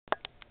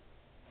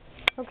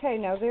Okay,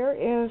 now there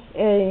is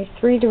a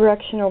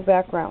three-directional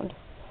background,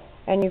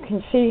 and you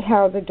can see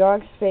how the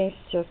dog's face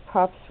just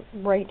pops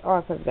right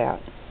off of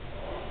that.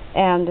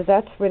 And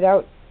that's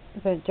without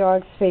the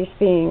dog's face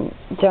being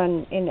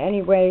done in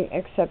any way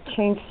except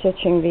chain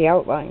stitching the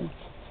outline.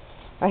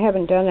 I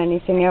haven't done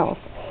anything else.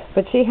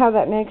 But see how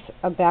that makes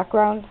a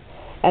background?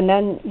 And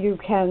then you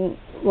can,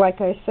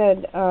 like I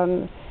said,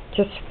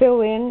 just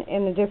fill in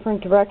the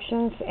different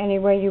directions any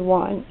way you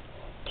want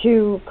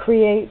to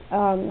create.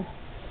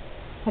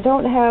 I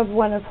don't have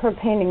one of her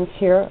paintings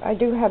here. I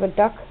do have a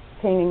duck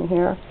painting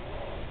here.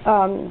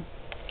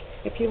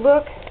 If you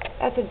look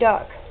at the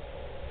duck,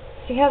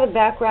 see how the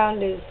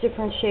background is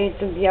different shades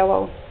of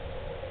yellow?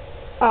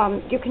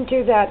 You can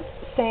do that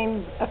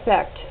same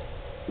effect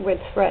with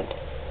thread,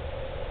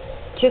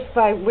 just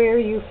by where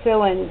you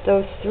fill in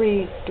those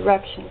three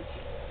directions.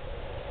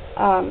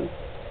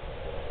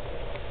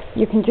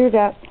 You can do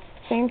that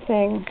same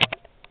thing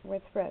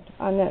with thread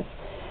on this.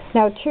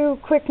 Now, two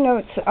quick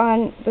notes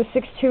on the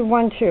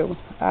 6212.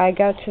 I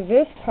got to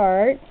this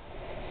part,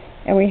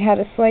 and we had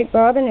a slight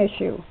bobbin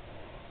issue.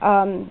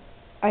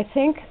 I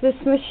think this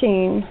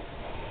machine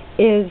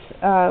is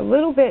a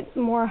little bit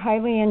more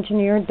highly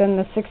engineered than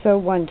the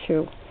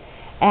 6012.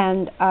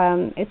 And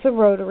it's a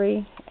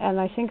rotary, and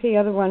I think the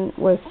other one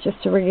was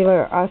just a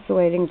regular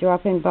oscillating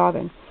drop-in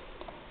bobbin.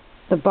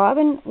 The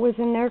bobbin was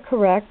in there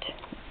correct,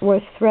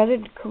 was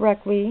threaded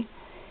correctly,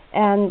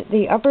 and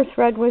the upper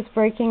thread was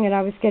breaking and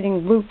I was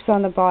getting loops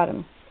on the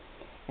bottom.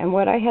 And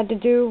what I had to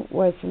do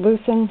was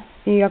loosen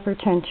the upper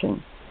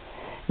tension.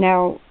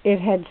 Now,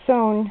 it had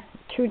sewn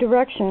two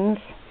directions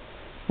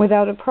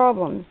without a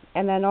problem,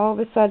 and then all of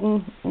a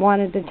sudden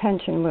wanted the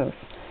tension loose.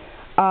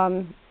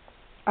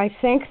 I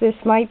think this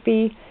might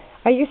be,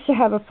 I used to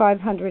have a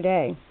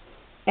 500A,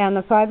 and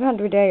the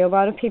 500A, a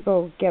lot of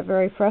people get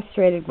very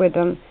frustrated with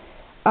them,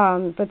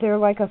 but they're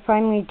like a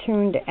finely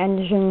tuned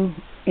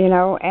engine, you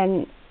know,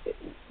 and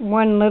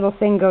one little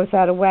thing goes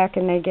out of whack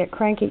and they get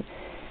cranky.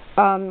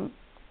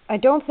 I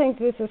don't think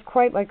this is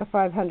quite like a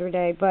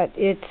 500A, but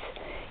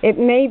it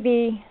may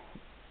be,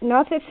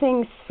 not that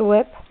things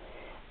slip,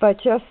 but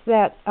just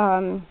that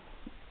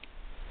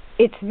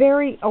it's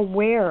very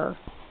aware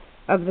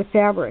of the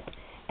fabric.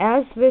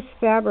 As this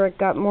fabric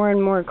got more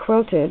and more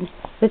quilted,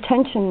 the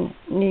tension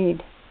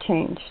need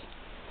changed.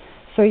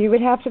 So you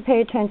would have to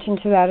pay attention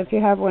to that if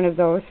you have one of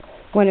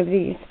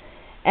these.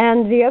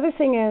 And the other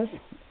thing is,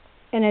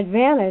 an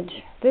advantage,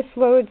 this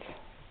loads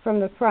from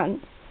the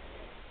front.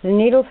 The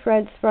needle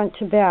threads front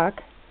to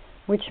back,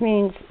 which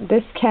means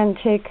this can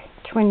take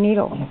twin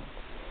needle.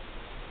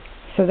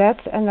 So that's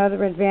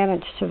another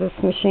advantage to this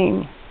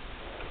machine.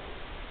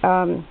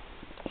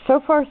 So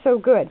far, so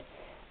good.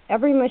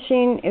 Every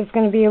machine is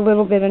going to be a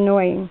little bit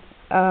annoying,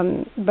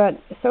 but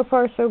so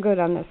far, so good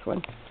on this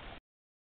one.